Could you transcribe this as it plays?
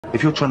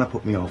If you're trying to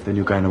put me off, then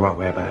you're going the right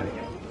way about it.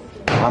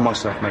 I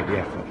myself make the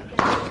effort.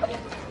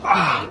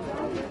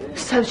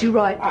 Serves you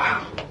right.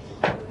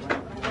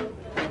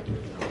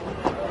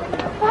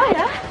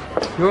 Hiya.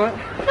 You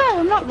alright? No,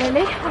 I'm not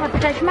really. I've had the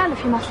day from Al,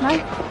 if you must know.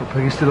 What,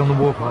 Peggy's still on the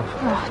warpath?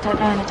 Oh, I don't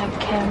know and I don't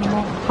care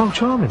anymore. Oh,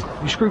 charming.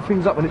 You screw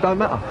things up when it don't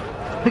matter.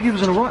 Peggy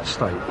was in a right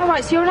state. All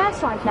right, so you're on our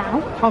side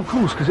now? Oh, of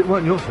course, because it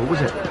weren't your fault,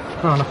 was it?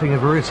 No, nothing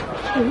ever is.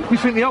 You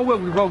think the whole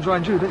world revolves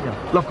around you, don't you?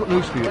 Well, I've got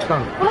news for you, it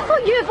don't. Well, I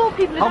thought you of all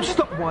people had... Oh,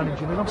 stop whining,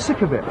 Janine. I'm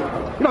sick of it.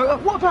 You know,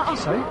 what about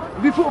us, eh?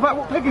 Have you thought about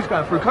what Peggy's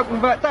going through, coping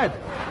without Dad?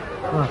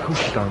 No, of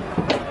course you don't.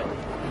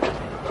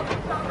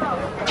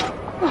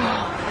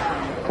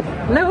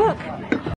 No, look.